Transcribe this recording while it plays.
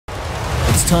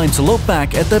It's time to look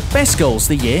back at the best goals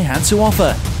the year had to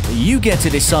offer. You get to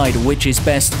decide which is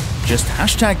best. Just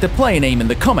hashtag the player name in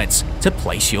the comments to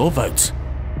place your vote.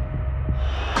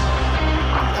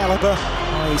 Alaba,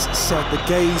 eyes set, the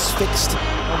gaze fixed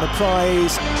on the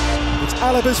prize. It's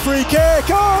Alaba's free kick.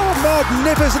 Oh,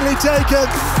 magnificently taken.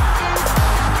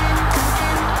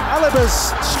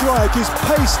 Alaba's strike is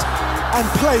paced and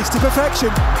placed to perfection.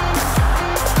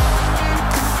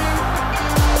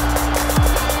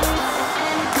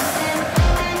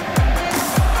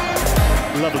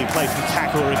 Lovely play from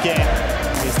Kaká again.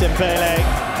 Here's Dembele.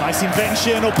 Nice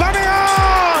invention.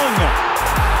 Aubameyang!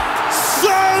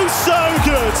 So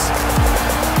good!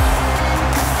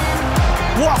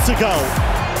 What a goal!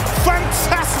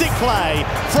 Fantastic play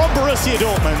from Borussia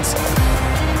Dortmund.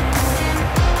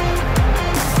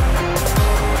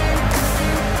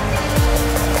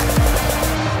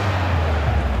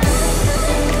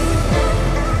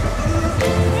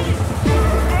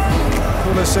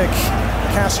 Pulisic,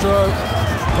 Castro,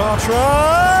 Bartra,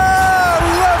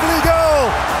 lovely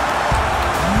goal!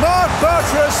 Marc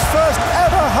Bartra's first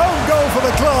ever home goal for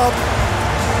the club.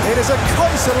 It is a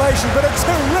consolation, but a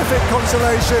terrific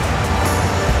consolation.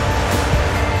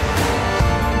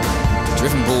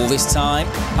 Driven ball this time,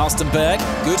 Halstenberg,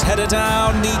 good header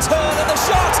down, the turn and the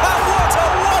shot, and what a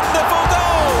wonderful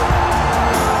goal!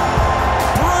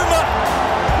 Bruma,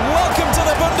 welcome to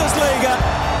the Bundesliga,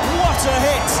 what a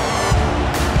hit!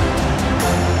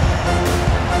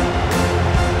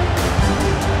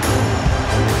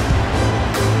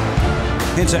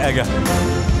 Hinteregger.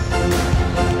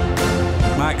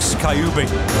 Max Kayubi.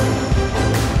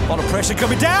 A lot of pressure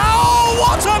coming down. Oh,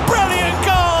 what a brilliant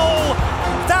goal!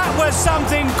 That was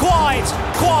something quite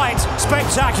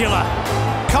spectacular.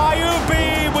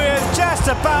 Kayubi with just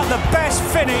about the best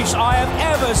finish I have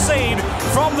ever seen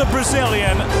from the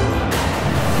Brazilian.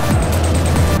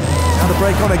 Now the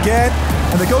break on again,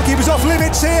 and the goalkeeper's off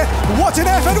limits here. What an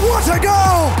effort, what a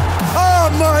goal! Oh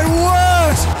my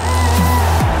word!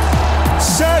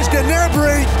 Serge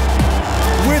Gnabry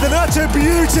with an utter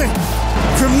beauty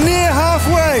from near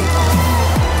halfway.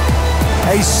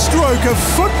 A stroke of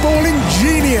footballing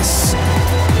genius.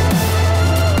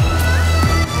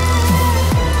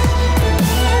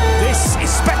 This is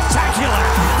spectacular.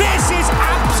 This is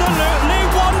absolutely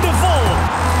wonderful.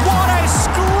 What a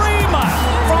screamer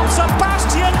from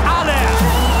Sebastian Haller.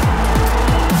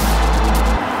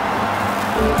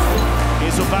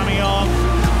 Here's Aubameyang.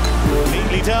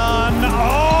 Neatly done.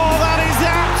 Oh, that is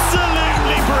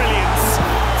absolutely brilliant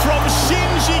from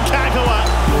Shinji Kagawa.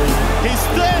 His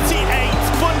 38th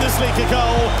Bundesliga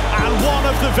goal and one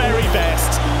of the very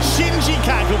best. Shinji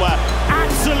Kagawa,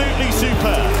 absolutely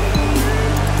superb.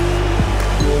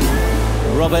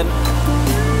 Robin.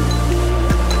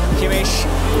 Kimmich.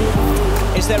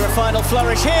 Is there a final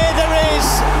flourish here? There is!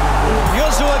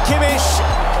 Joshua Kimmich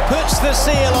puts the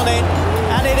seal on it,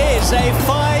 and it is a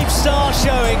 5-star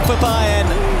showing for Bayern.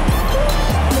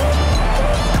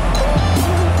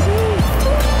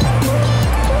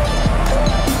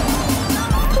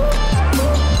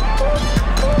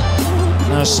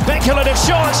 A speculative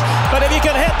shot, but if you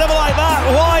can hit them like that,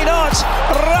 why not?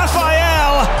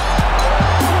 Raphael!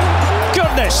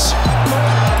 Goodness!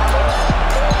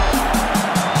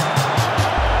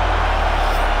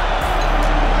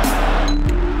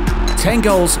 10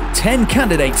 goals, 10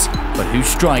 candidates, but whose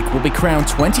strike will be crowned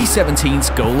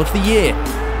 2017's Goal of the Year?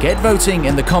 Get voting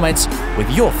in the comments with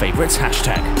your favourites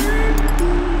hashtag.